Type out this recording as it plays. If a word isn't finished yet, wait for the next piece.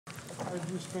How did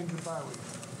you spend your bye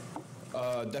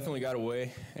week? Definitely got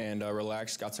away and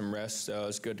relaxed, got some rest. It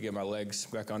was good to get my legs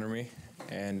back under me,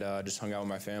 and just hung out with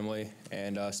my family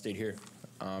and stayed here.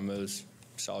 It was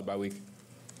a solid bye week.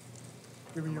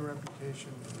 Given your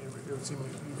reputation, it would seem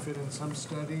like you fit in some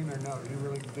studying, or no, you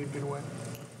really did get away?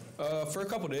 For a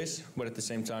couple days, but at the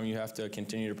same time, you have to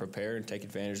continue to prepare and take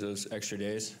advantage of those extra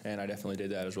days, and I definitely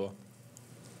did that as well.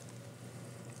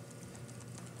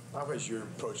 How has your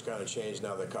approach kind of changed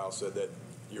now that Kyle said that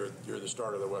you're the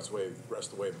starter the rest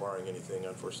of the way, barring anything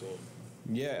unforeseen?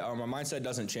 Yeah, my mindset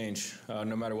doesn't change.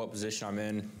 No matter what position I'm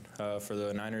in for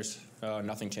the Niners,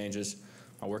 nothing changes.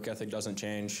 My work ethic doesn't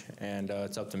change, and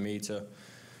it's up to me to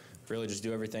really just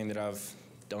do everything that I've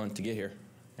done to get here.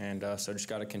 And so just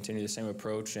got to continue the same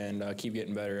approach and keep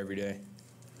getting better every day.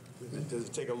 Does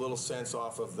it take a little sense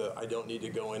off of the I don't need to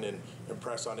go in and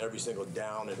press on every single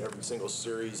down and every single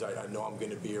series? I know I'm going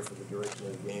to be here for the duration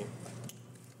of the game.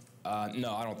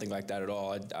 No, I don't think like that at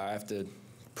all. I have to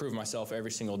prove myself every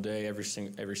single day, every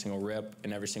single rep,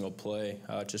 and every single play.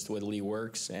 Just the way the league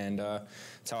works, and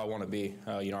it's how I want to be.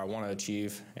 I want to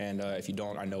achieve, and if you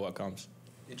don't, I know what comes.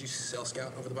 Did you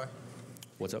self-scout over the bye?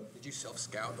 What's up? Did you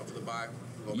self-scout over the bye?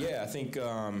 Yeah, I think,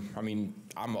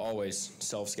 I'm always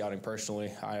self-scouting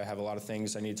personally. I have a lot of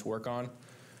things I need to work on,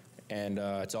 and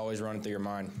it's always running through your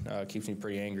mind. Keeps me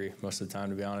pretty angry most of the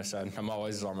time, to be honest. I'm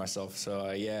always on myself. So,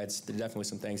 it's definitely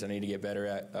some things I need to get better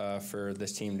at for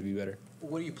this team to be better.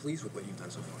 What are you pleased with what you've done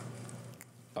so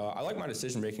far? I like my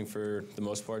decision-making for the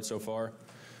most part so far,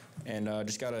 and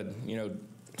just got to,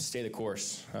 stay the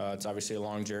course. It's obviously a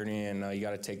long journey, and you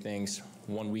got to take things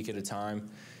 1 week at a time,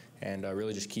 and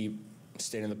really just keep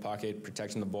staying in the pocket,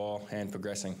 protecting the ball, and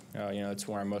progressing. It's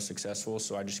where I'm most successful,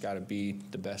 so I just got to be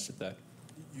the best at that.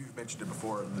 You've mentioned it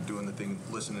before, doing the thing,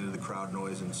 listening to the crowd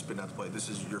noise and spitting out the play. This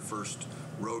is your first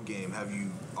road game. Have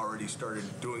you already started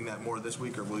doing that more this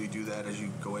week, or will you do that as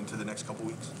you go into the next couple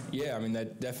weeks? Yeah,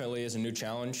 that definitely is a new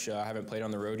challenge. I haven't played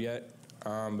on the road yet,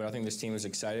 but I think this team is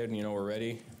excited. We're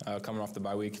ready. Coming off the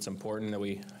bye week, it's important that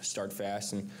we start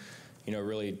fast and,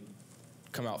 really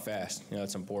come out fast.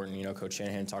 It's important. Coach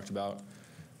Shanahan talked about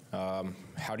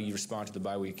how do you respond to the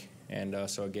bye week, and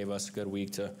so it gave us a good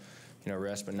week to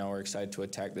rest, but now we're excited to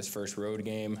attack this first road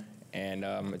game, and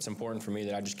it's important for me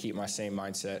that I just keep my same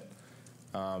mindset.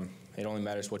 It only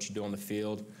matters what you do on the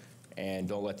field, and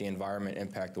don't let the environment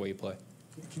impact the way you play.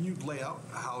 Can you lay out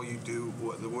how you do,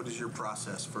 what is your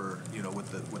process for,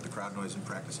 with the crowd noise and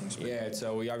practicing? Yeah,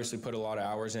 so we obviously put a lot of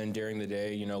hours in during the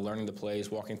day, learning the plays,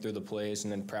 walking through the plays,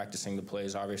 and then practicing the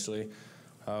plays, obviously.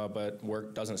 But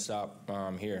work doesn't stop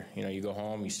here. You go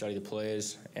home, you study the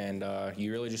plays, and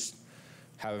you really just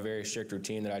have a very strict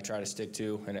routine that I try to stick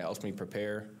to, and it helps me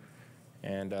prepare.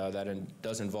 And that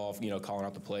does involve, calling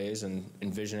out the plays and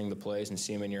envisioning the plays and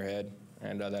seeing them in your head,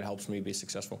 and that helps me be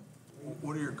successful.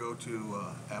 What are your go-to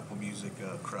Apple Music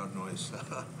crowd noise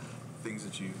things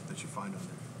that you find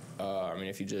on there?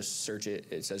 If you just search it,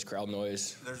 it says crowd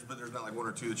noise. But there's not like one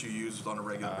or two that you use on a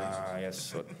regular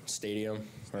basis? Yes, stadium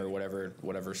or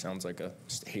whatever sounds like a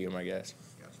stadium, I guess.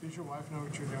 Does your wife know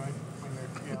what you're doing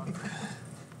when they're yelling?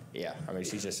 Yeah,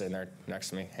 she's just sitting there next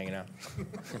to me, hanging out.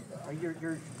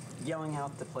 You're yelling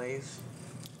out the plays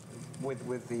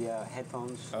with the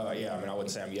headphones? I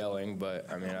wouldn't say I'm yelling, but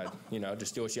I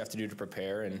just do what you have to do to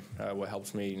prepare, and what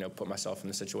helps me, put myself in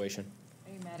the situation.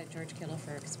 Are you mad at George Kittle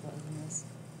for exposing this?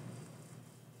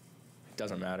 It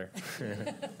doesn't matter.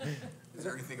 Is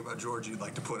there anything about George you'd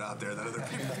like to put out there that other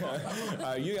people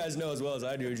don't? You guys know as well as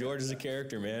I do, George is a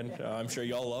character, man. I'm sure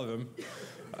y'all love him.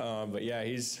 But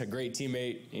he's a great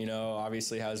teammate,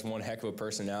 obviously has one heck of a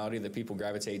personality that people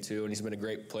gravitate to, and he's been a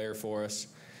great player for us.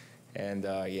 And,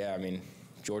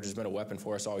 George has been a weapon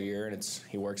for us all year, and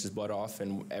he works his butt off,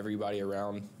 and everybody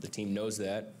around the team knows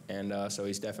that. And so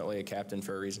he's definitely a captain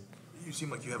for a reason. You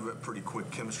seem like you have a pretty quick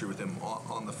chemistry with him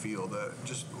on the field.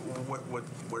 Just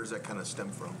where does that kind of stem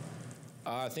from?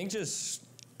 I think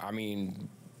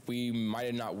we might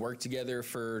have not worked together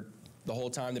for the whole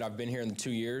time that I've been here in the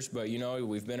 2 years, but,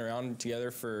 we've been around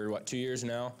together for, 2 years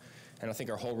now. And I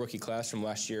think our whole rookie class from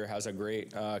last year has a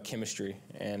great chemistry.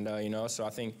 And, so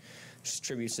I think just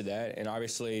tributes to that. And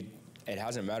obviously, it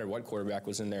hasn't mattered what quarterback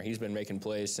was in there. He's been making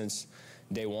plays since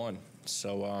day one.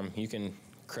 So you can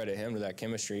credit him to that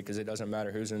chemistry, because it doesn't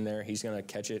matter who's in there. He's going to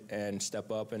catch it and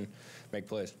step up and make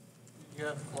plays. You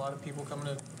have a lot of people coming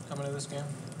to this game,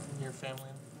 your family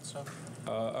and stuff?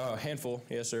 A handful,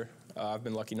 yes, sir. I've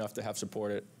been lucky enough to have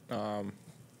supported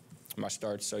my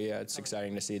starts, so it's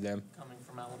exciting to see them. Coming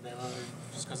from Alabama,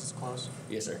 just because it's close?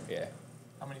 Yes, sir. Yeah.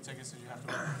 How many tickets did you have to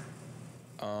buy?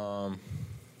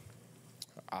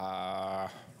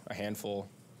 A handful.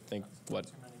 I think Too many,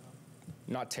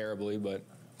 Not terribly, but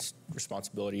it's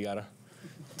responsibility you got to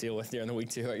deal with during the week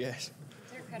too, I guess.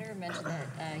 Derek Cutter mentioned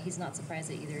that he's not surprised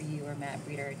that either you or Matt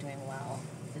Breeder are doing well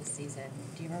this season.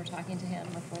 Do you remember talking to him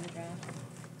before the draft? Or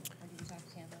did you talk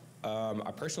to Tampa?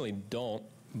 I personally don't,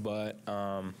 but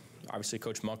obviously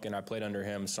Coach Monk and I played under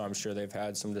him, so I'm sure they've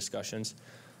had some discussions.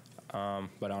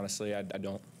 But honestly, I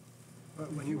don't.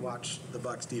 But when you watch the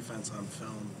Bucs defense on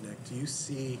film, Nick, do you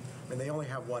see, I mean, they only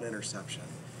have one interception.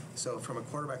 So from a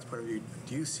quarterback's point of view,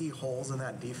 do you see holes in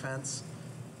that defense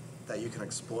that you can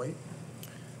exploit?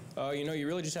 You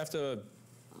really just have to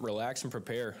relax and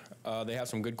prepare. They have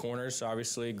some good corners,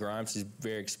 obviously. Grimes is a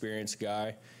very experienced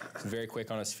guy. He's very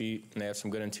quick on his feet, and they have some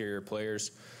good interior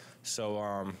players.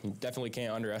 So you definitely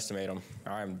can't underestimate them.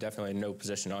 I'm definitely in no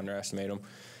position to underestimate them.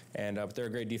 And but they're a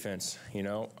great defense,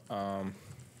 Yeah.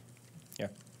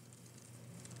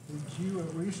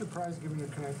 Were you surprised, given your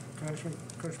connection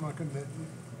with Coach Monken, that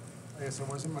I guess there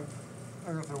wasn't much, I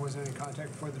don't know if there was any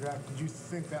contact before the draft. Did you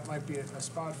think that might be a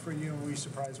spot for you, and were you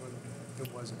surprised when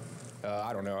it wasn't?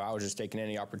 I don't know. I was just taking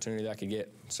any opportunity that I could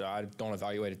get, so I don't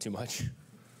evaluate it too much.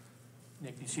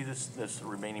 Nick, do you see this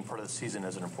remaining part of the season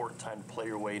as an important time to play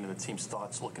your way into the team's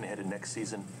thoughts looking ahead to next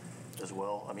season as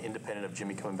well? I mean, independent of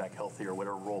Jimmy coming back healthy or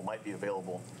whatever role might be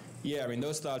available. Yeah, I mean,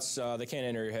 those thoughts, they can't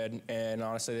enter your head, and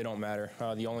honestly, they don't matter.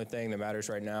 The only thing that matters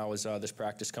right now is this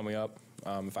practice coming up.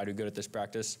 If I do good at this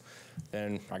practice,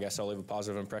 then I guess I'll leave a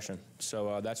positive impression.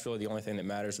 So that's really the only thing that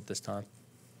matters at this time.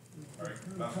 All right,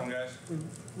 last one, guys. We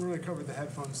really covered the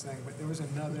headphones thing, but there was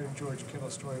another George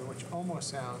Kittle story, which almost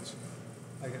sounds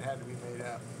like it had to be made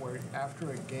up, where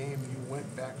after a game, you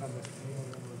went back on the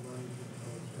field and were learning to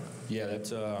coach. Yeah,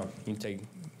 that's you can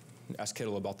ask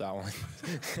Kittle about that one.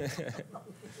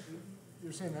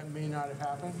 You're saying that may not have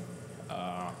happened?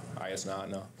 I guess not,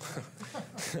 no.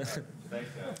 Thanks, guys.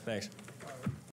 Thanks.